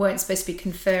 weren't supposed to be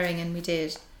conferring, and we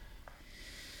did.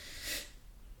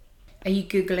 Are you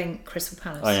Googling Crystal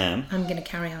Palace? I am. I'm going to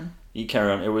carry on. You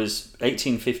carry on. It was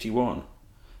 1851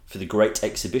 for the Great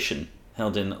Exhibition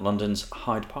held in London's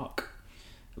Hyde Park.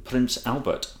 Prince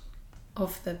Albert,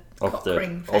 Of the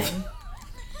cock-ring fame.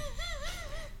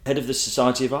 head of the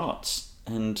Society of Arts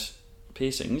and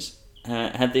Piercings,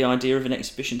 had the idea of an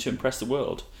exhibition to impress the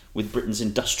world with Britain's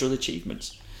industrial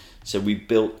achievements. So we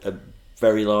built a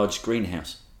very large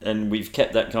greenhouse, and we've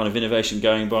kept that kind of innovation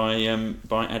going by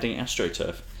adding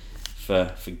AstroTurf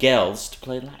for girls to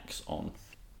play lax on.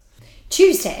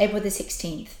 Tuesday, April the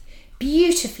 16th.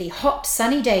 Beautifully hot,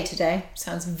 sunny day today.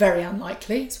 Sounds very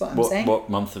unlikely, is what I'm saying.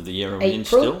 What month of the year are we in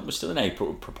April. still? We're still in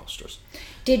April. Preposterous.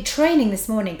 Did training this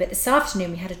morning, but this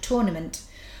afternoon we had a tournament.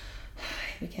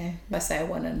 Here we go. I say a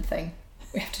one-and thing.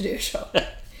 We have to do a shot.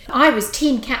 I was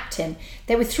team captain.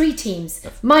 There were 3 teams.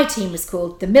 My team was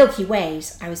called the Milky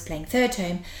Ways. I was playing third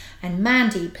home, and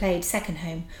Mandy played second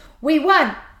home. We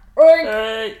won!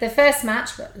 Hey. The first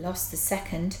match, but lost the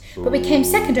second. But we came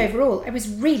second overall. I was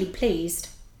really pleased.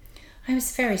 I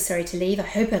was very sorry to leave. I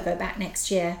hope I'll go back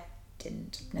next year.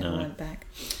 Didn't. Never went back.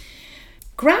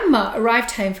 Grandma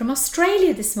arrived home from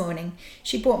Australia this morning.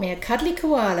 She brought me a cuddly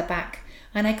koala back,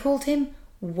 and I called him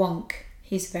Wonk.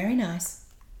 He's very nice.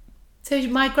 So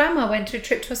my grandma went to a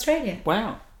trip to Australia.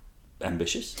 Wow.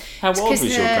 Ambitious. How old was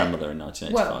your grandmother in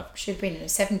 1985? Well, she'd been in her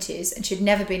 70s, and she'd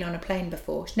never been on a plane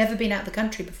before. She'd never been out of the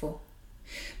country before.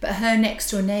 But her next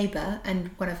door neighbour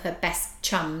and one of her best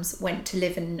chums went to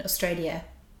live in Australia,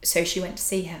 so she went to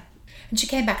see her. And she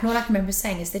came back, and all I can remember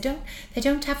saying is, they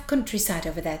don't have countryside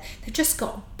over there. They've just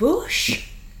got bush.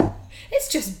 It's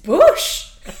just bush.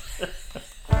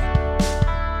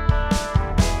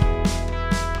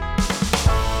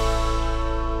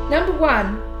 Number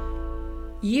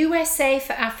 1, USA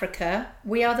for Africa,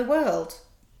 we are the world.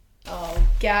 Oh,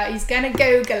 God, he's going to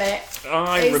Google it.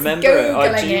 I remember it.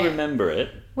 I do remember it.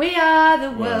 We are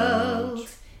the world.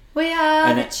 We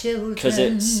are the children. Because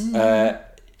it's...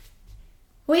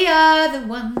 we are the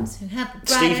ones who have the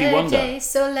Stevie brighter Wonder. day,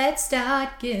 so let's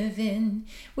start giving.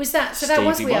 Was that... So that Stevie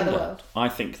was We Are the Wonder. World. I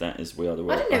think that is We Are the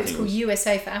World. I don't know it's think called it was-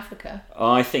 USA for Africa.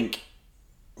 I think...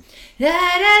 Da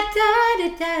da da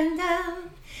da da da.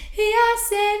 We are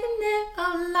saving their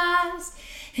own lives.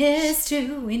 It's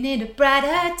true, we need a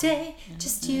brighter day.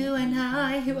 Just you and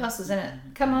I. Who else was in it?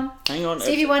 Come on. Hang on.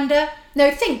 Stevie Wonder.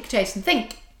 No, think, Jason,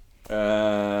 think.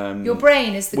 Your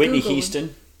brain is the Whitney Google.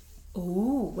 Houston.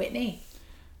 Ooh, Whitney.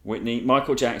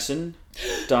 Michael Jackson.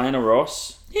 Diana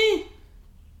Ross.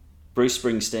 Bruce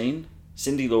Springsteen.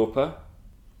 Cyndi Lauper.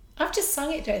 I've just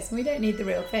sung it, Jason. We don't need the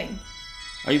real thing.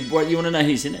 You want to know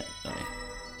who's in it? Don't you?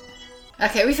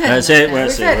 Okay, we've heard That's enough it. now.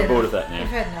 That's We've it. heard We're bored enough. of that now. We've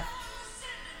heard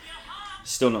enough.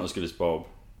 Still not as good as Bob.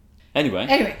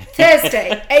 Anyway,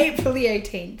 Thursday, April the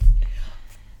 18th.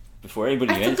 before anybody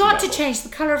knew I anything forgot about to Bob. change the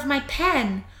colour of my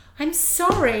pen. I'm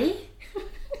sorry.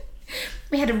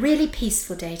 We had a really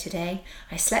peaceful day today.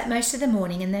 I slept most of the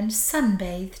morning and then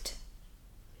sunbathed.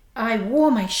 I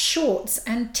wore my shorts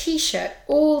and t-shirt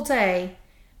all day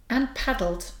and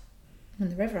paddled in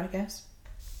the river, I guess.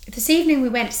 This evening we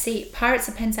went to see Pirates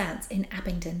of Penzance in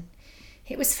Abingdon.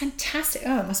 It was fantastic.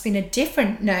 Oh, it must have been a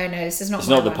different... No, this is not It's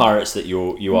my not the one. Pirates that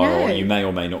you are No. or you may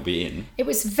or may not be in. It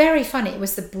was very funny. It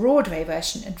was the Broadway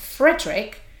version, and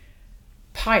Frederick,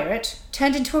 pirate,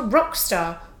 turned into a rock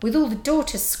star with all the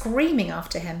daughters screaming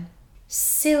after him.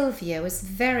 Sylvia was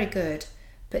very good,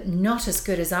 but not as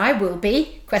good as I will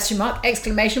be. Question mark,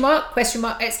 exclamation mark, question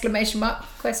mark, exclamation mark,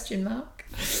 question mark.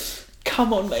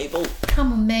 Come on, Mabel.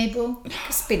 Come on, Mabel.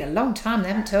 It's been a long time, they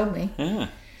haven't told me. Yeah.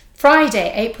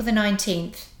 Friday, April the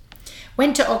 19th.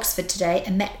 Went to Oxford today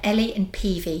and met Ellie and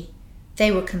Peavy.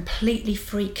 They were completely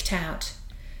freaked out.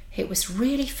 It was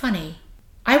really funny.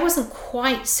 I wasn't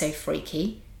quite so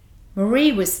freaky.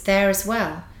 Marie was there as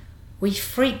well. We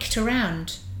freaked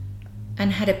around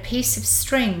and had a piece of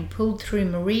string pulled through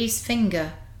Marie's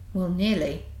finger. Well,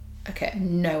 nearly. Okay, I have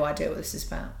no idea what this is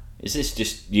about. Is this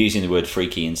just using the word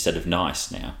freaky instead of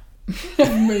nice now?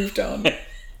 Moved on.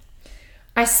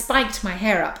 I spiked my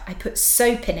hair up. I put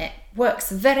soap in it.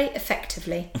 Works very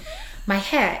effectively. My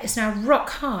hair is now rock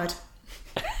hard.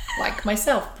 Like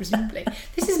myself, presumably.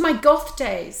 This is my goth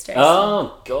days, Jason.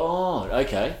 Oh, God.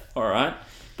 Okay. All right.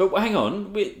 But hang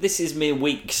on. This is mere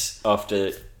weeks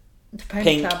after The Pony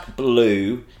pink, Club.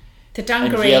 blue, The and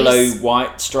dungarees. yellow,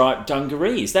 white striped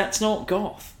dungarees. That's not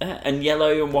goth. And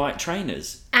yellow and white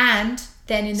trainers. And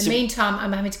then in the meantime,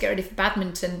 I'm having to get ready for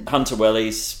badminton. Hunter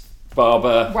wellies,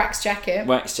 Barber, Wax jacket.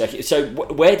 wax jacket. So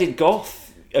where did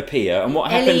goth appear, and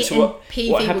what happened Ellie to and Peavy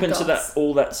what were happened to that goths.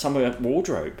 all that summer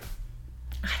wardrobe?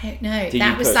 I don't know. Did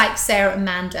That you was put- like Sarah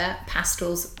Amanda,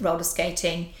 pastels, roller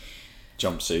skating,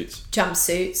 Jumpsuits.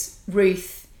 jumpsuits,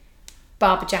 Ruth,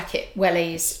 Barber jacket,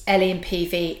 wellies, Ellie and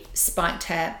Peavy, spiked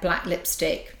hair, black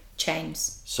lipstick,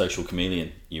 chains. Social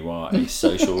chameleon. You are a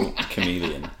social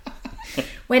chameleon.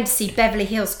 Went to see Beverly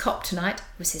Hills Cop tonight.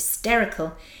 It was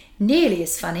hysterical. Nearly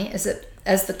as funny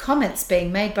as the comments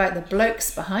being made by the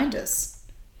blokes behind us.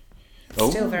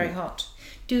 Still Oh. very hot.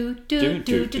 Do do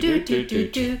do do do do do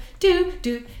do do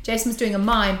do. Jason's doing a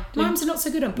mime. Mimes are not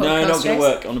so good on podcasts. No, not going Jason. to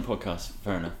work on a podcast.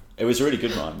 Fair enough. It was a really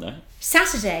good rhyme, though.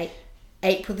 Saturday,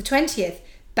 April the 20th.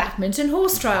 Badminton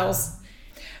horse trials.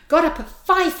 Got up at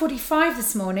 5:45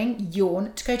 this morning,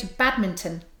 yawn, to go to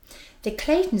badminton. The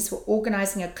Claytons were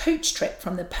organising a coach trip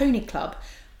from the Pony Club,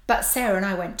 but Sarah and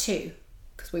I went too,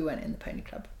 because we weren't in the Pony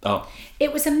Club. Oh,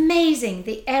 It was amazing.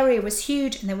 The area was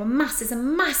huge and there were masses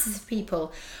and masses of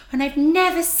people. And I've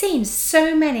never seen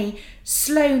so many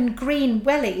Sloane green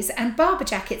wellies and Barber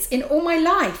jackets in all my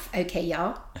life. Okay,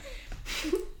 yeah.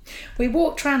 We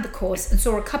walked around the course and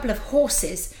saw a couple of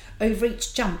horses over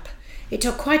each jump. It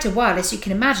took quite a while, as you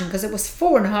can imagine, because it was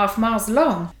 4.5 miles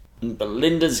long.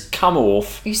 Belinda's come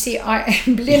off. You see,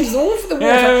 Belinda's all over the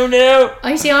water. Oh, no.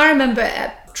 I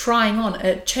remember trying on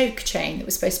a choke chain that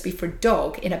was supposed to be for a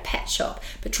dog in a pet shop,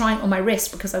 but trying it on my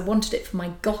wrist because I wanted it for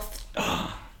my goth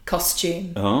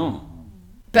costume. Oh.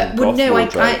 But Goth no,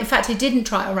 wardrobe. in fact, I didn't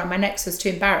try it around my neck, so I was too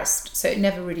embarrassed, so it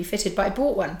never really fitted, but I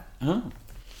bought one. Oh.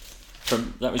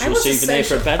 That was I your was a souvenir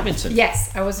social- for badminton.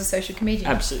 Yes, I was a social comedian.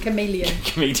 Absolutely. Chameleon.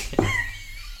 Comedian.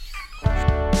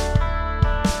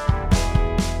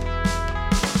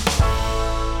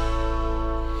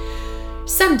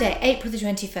 Sunday, April the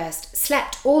 21st.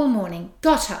 Slept all morning,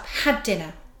 got up, had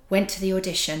dinner, went to the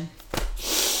audition.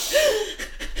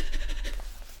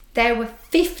 There were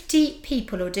 50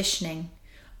 people auditioning.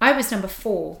 I was number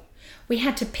 4. We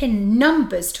had to pin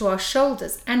numbers to our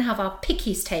shoulders and have our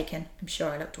pickies taken. I'm sure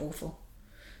I looked awful.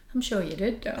 I'm sure you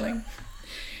did, darling.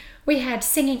 We had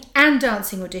singing and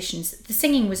dancing auditions. The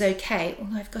singing was okay,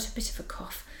 although I've got a bit of a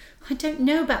cough. I don't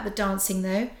know about the dancing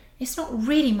though. It's not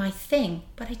really my thing,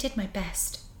 but I did my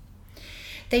best.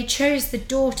 They chose the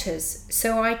daughters,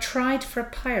 so I tried for a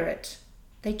pirate.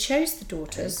 They chose the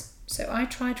daughters, so I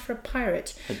tried for a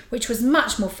pirate, which was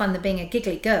much more fun than being a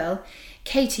giggly girl.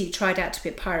 Katie tried out to be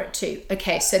a pirate too.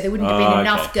 Okay, so there wouldn't have been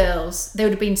enough girls. There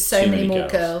would have been so Too many many more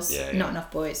girls. girls, Yeah, not yeah.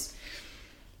 enough boys.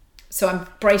 So I'm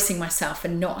bracing myself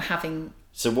and not having...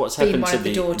 So what's Being happened one to of the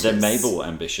the daughters. Mabel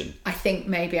ambition? I think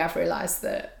maybe I've realised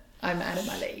that I'm out of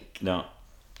my league. No.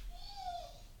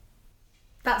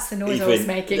 That's the noise I was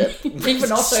making.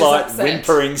 Even off those Slight upsets.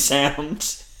 whimpering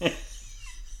sound.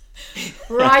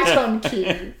 Right on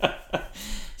cue.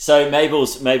 So Mabel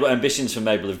ambitions for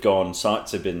Mabel have gone.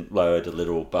 Sights have been lowered a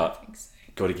little, but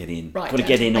got to get in. Right, got to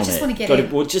get in I on just it. wanna get Gotta-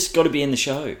 in. Well, just got to be in the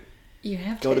show. You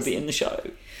have Got to be in the show.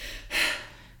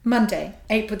 Monday,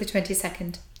 April the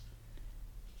 22nd.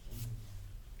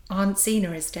 Aunt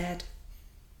Zena is dead.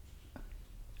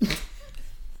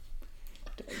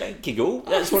 Don't giggle.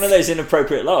 That's one of those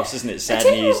inappropriate laughs, isn't it? I Sad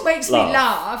tell you news. what makes me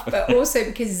laugh, but also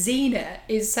because Xena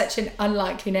is such an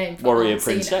unlikely name for Warrior Aunt Xena.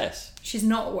 princess. She's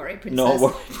not a warrior princess. Not a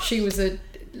warrior- She was a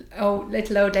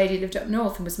little old lady lived up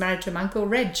north and was married to an Uncle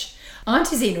Reg.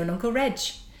 Auntie Zena and Uncle Reg.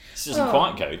 This doesn't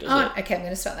quite go, does it? Okay, I'm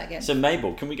going to start that again. So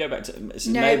Mabel, can we go back to...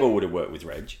 So No. Mabel would have worked with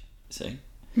Reg, see?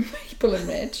 Mabel and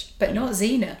Reg, but not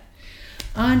Zena.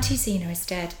 Auntie Zena is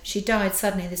dead. She died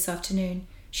suddenly this afternoon.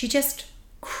 She just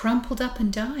crumpled up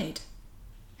and died.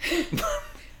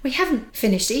 We haven't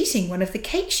finished eating one of the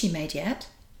cakes she made yet.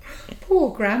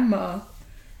 Poor Grandma.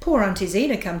 Poor Auntie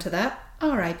Zena, come to that.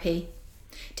 R.I.P.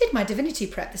 Did my divinity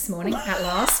prep this morning, at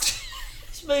last.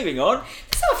 It's moving on.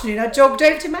 This afternoon I jogged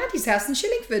over to Maddie's house in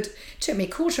Shillingford. Took me a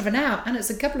quarter of an hour and it's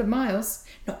a couple of miles.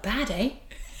 Not bad, eh?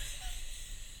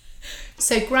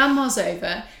 So Grandma's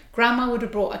over. Grandma would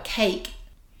have brought a cake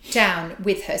down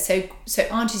with her. So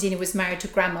Auntie Zena was married to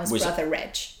Grandma's brother,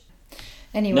 Reg.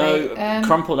 Anyway, No,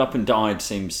 crumpled up and died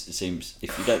seems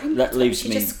if you don't, that leaves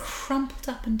me... She just crumpled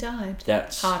up and died.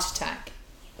 That's... Heart attack,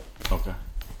 Okay.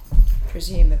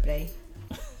 presumably.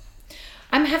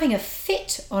 I'm having a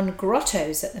fit on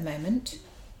grottos at the moment.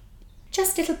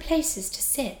 Just little places to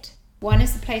sit. One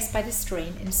is the place by the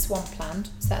stream in Swampland,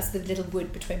 so that's the little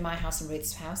wood between my house and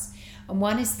Ruth's house. And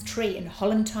one is the tree in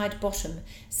Hollantide Bottom,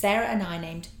 Sarah and I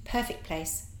named Perfect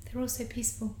Place. They're all so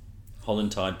peaceful.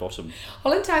 Hollantide Bottom.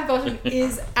 Hollantide Bottom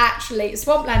is actually...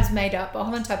 Swampland's made up, but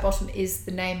Hollantide Bottom is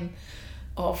the name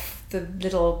of the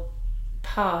little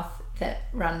path that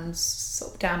runs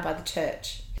sort of down by the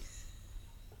church.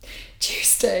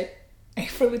 Tuesday,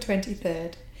 April the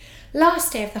 23rd.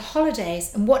 Last day of the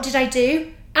holidays, and what did I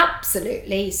do?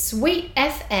 Absolutely sweet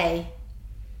FA.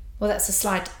 Well, that's a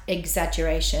slight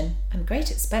exaggeration. I'm great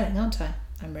at spelling, aren't I?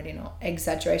 I'm really not.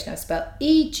 Exaggeration, I spell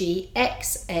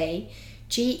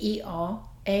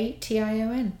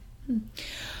EGXAGERATION.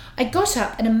 I got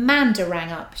up and Amanda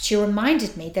rang up. She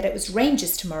reminded me that it was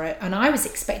Rangers tomorrow and I was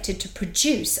expected to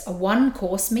produce a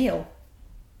one-course meal.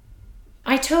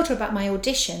 I told her about my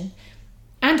audition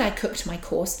and I cooked my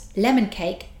course, lemon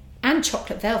cake and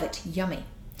chocolate velvet, yummy.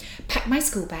 Packed my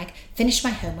school bag, finished my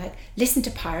homework, listened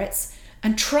to Pirates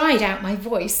and tried out my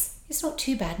voice. It's not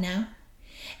too bad now.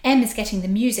 Em is getting the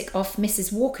music off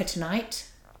Mrs. Walker tonight.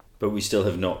 But we still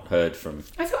have not heard from...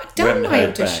 I thought I'd done my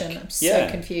audition. Back. I'm so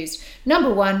confused.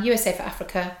 Number 1, USA for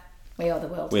Africa. We are the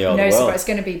world. We are the world. Surprise. It's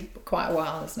going to be quite a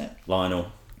while, isn't it?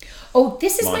 Lionel. Oh,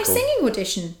 this is Michael. my singing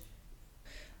audition.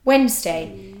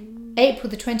 Wednesday, April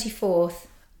the 24th.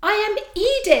 I am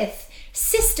Edith,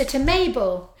 sister to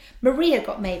Mabel. Maria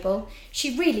got Mabel.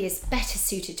 She really is better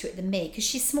suited to it than me because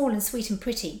she's small and sweet and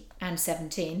pretty and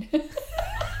 17.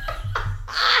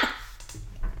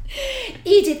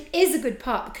 Edith is a good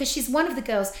part because she's one of the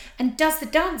girls and does the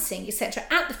dancing, etc.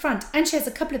 at the front, and she has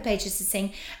a couple of pages to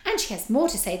sing and she has more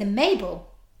to say than Mabel.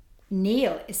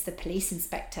 Neil is the police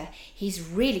inspector. He's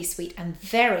really sweet and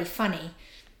very funny.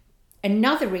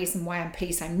 Another reason why I'm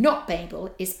pleased I'm not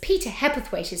Mabel is Peter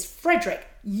Hepworthwaite is Frederick.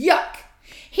 Yuck!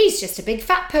 He's just a big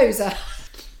fat poser.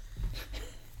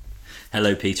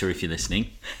 Hello, Peter, if you're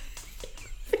listening.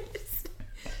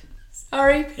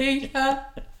 Sorry, Peter.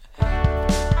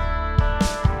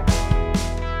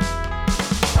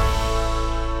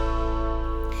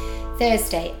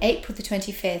 Thursday, April the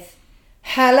 25th.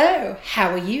 Hello, how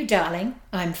are you, darling?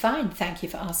 I'm fine, thank you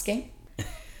for asking.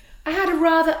 I had a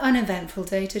rather uneventful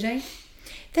day today.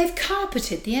 They've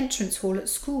carpeted the entrance hall at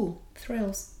school.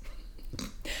 Thrills.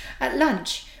 At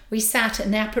lunch, we sat in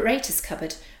the apparatus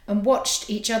cupboard and watched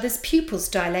each other's pupils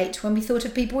dilate when we thought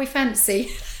of people we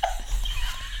fancy.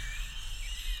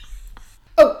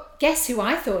 Oh, guess who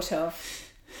I thought of?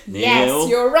 Neil. Yes,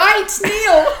 you're right,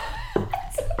 Neil.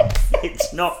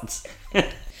 It's not.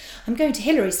 I'm going to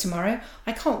Hillary's tomorrow.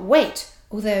 I can't wait,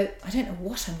 although I don't know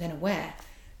what I'm going to wear.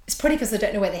 It's probably because I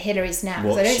don't know where the Hillary's now.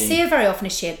 Because I don't see her very often.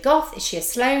 Is she a goth? Is she a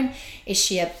Sloane? Is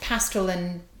she a pastel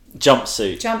and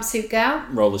jumpsuit girl?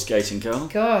 Roller skating girl.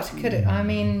 God, could it? I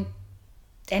mean,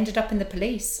 ended up in the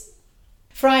police.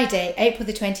 Friday, April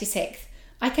the 26th.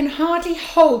 I can hardly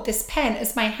hold this pen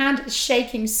as my hand is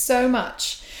shaking so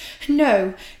much.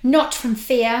 No, not from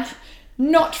fear,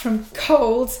 not from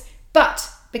cold,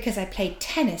 but because I played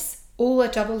tennis all a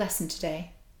double lesson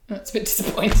today. That's a bit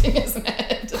disappointing, isn't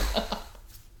it?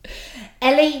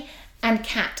 Ellie and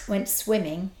Kat went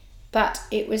swimming, but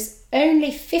it was only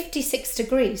 56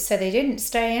 degrees, so they didn't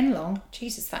stay in long.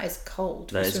 Jesus, that is cold.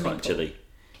 That is quite chilly.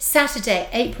 Saturday,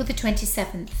 April the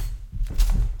 27th.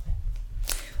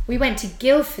 We went to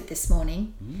Guildford this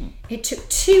morning. It took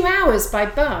 2 hours by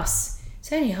bus.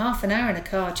 It's only half an hour in a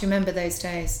car. Do you remember those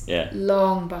days? Yeah.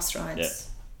 Long bus rides.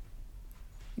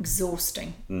 Yeah.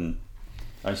 Exhausting.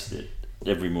 I used to do it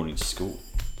every morning to school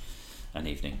and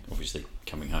evening, obviously,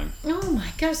 coming home. Oh my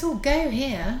God, it's all go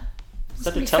here. Is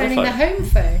that a Somebody phoning telephone? the home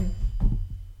phone.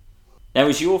 Now,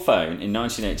 was your phone in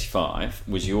 1985?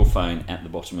 Was your phone at the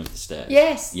bottom of the stairs?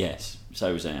 Yes. Yes.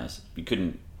 So was ours. You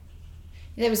couldn't.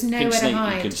 There was nowhere to You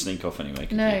hide. couldn't sneak off anyway.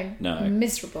 Could No. you? No.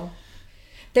 Miserable.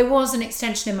 There was an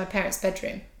extension in my parents'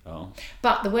 bedroom. Oh.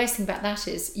 But the worst thing about that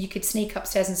is you could sneak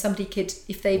upstairs and somebody could,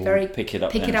 if they pick it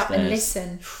up and downstairs.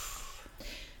 listen.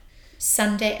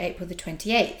 Sunday, April the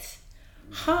 28th.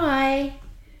 Hi.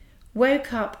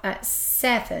 Woke up at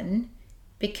 7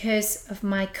 because of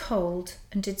my cold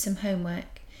and did some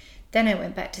homework. Then I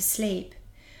went back to sleep.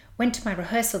 Went to my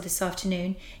rehearsal this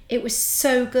afternoon. It was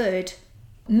so good.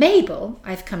 Mabel,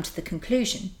 I've come to the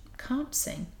conclusion, can't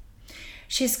sing.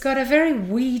 She's got a very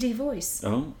weedy voice.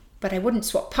 Oh. But I wouldn't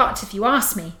swap parts if you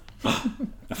asked me.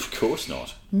 Of course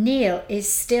not. Neil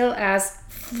is still as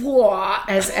fwa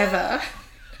as ever.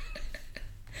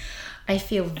 I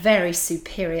feel very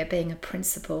superior being a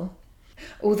principal.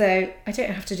 Although I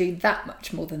don't have to do that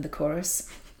much more than the chorus.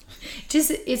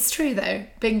 It's true though,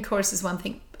 being a chorus is one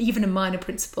thing. Even a minor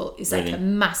principal is like a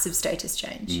massive status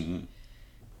change. Mm-hmm.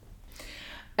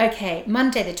 Okay,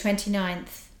 Monday the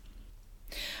 29th.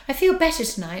 I feel better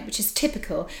tonight, which is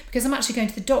typical because I'm actually going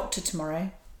to the doctor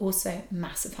tomorrow. Also,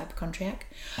 massive hypochondriac.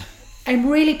 I'm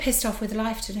really pissed off with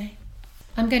life today.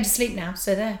 I'm going to sleep now,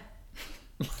 so there.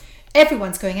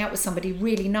 Everyone's going out with somebody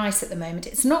really nice at the moment.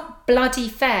 It's not bloody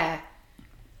fair.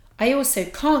 I also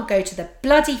can't go to the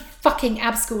bloody fucking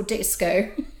Abschool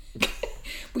disco,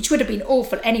 which would have been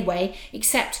awful anyway,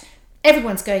 except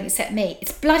everyone's going except me.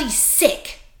 It's bloody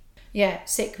sick. Yeah,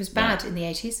 sick was bad in the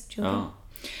 80s. Do you know?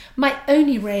 My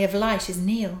only ray of light is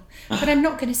Neil, but I'm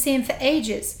not going to see him for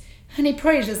ages, and he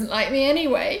probably doesn't like me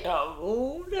anyway.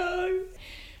 Oh, no.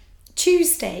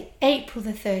 Tuesday, April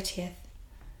the 30th.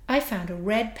 I found a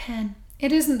red pen.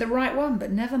 It isn't the right one,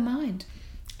 but never mind.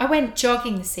 I went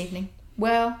jogging this evening.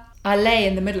 Well, I lay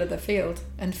in the middle of the field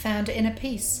and found it in a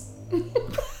piece.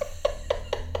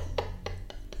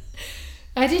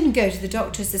 I didn't go to the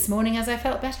doctor's this morning as I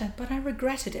felt better, but I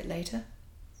regretted it later.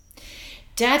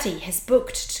 Daddy has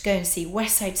booked to go and see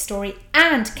West Side Story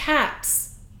and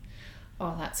Cats.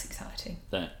 Oh, that's exciting.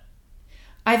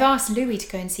 I've asked Louie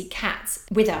to go and see Cats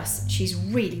with us. She's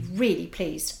really, really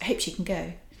pleased. I hope she can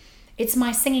go. It's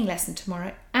my singing lesson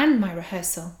tomorrow and my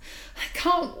rehearsal. I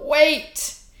can't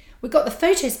wait. We got the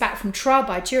photos back from Trial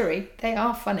by Jury. They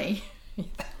are funny. They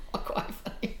are quite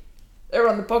funny. They're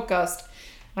on the podcast.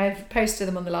 I've posted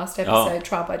them on the last episode,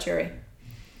 Trial by Jury.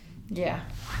 Yeah.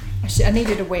 I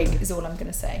needed a wig, is all I'm going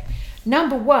to say.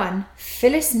 Number 1,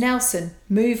 Phyllis Nelson,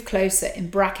 Move Closer, in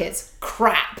brackets,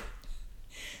 crap.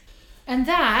 And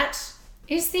that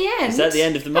is the end. Is that the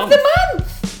end of the month?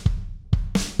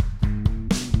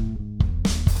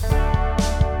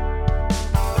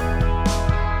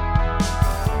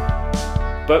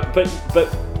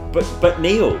 But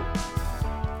Neil. You're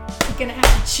going to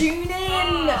have to tune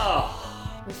in.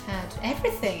 We've had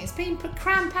everything. It's been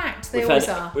cram-packed. They always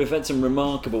are. We've had some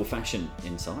remarkable fashion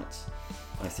insights,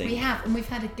 I think. We have, and we've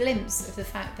had a glimpse of the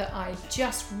fact that I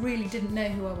just really didn't know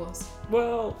who I was.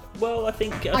 Well, I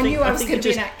think I knew I was going to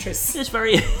be an actress. It's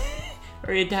very,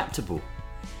 very adaptable.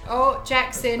 Oh,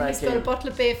 Jackson has got a bottle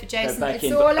of beer for Jason. It's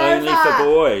all over. Only for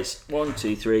boys. 1,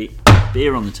 2, 3.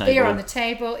 Beer on the table. Beer on the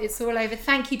table. It's all over.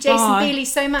 Thank you, Jason Bealey,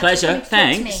 so much. Pleasure. For coming to talk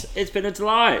to me. Thanks. It's been a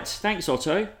delight. Thanks,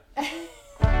 Otto.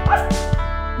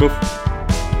 Woof.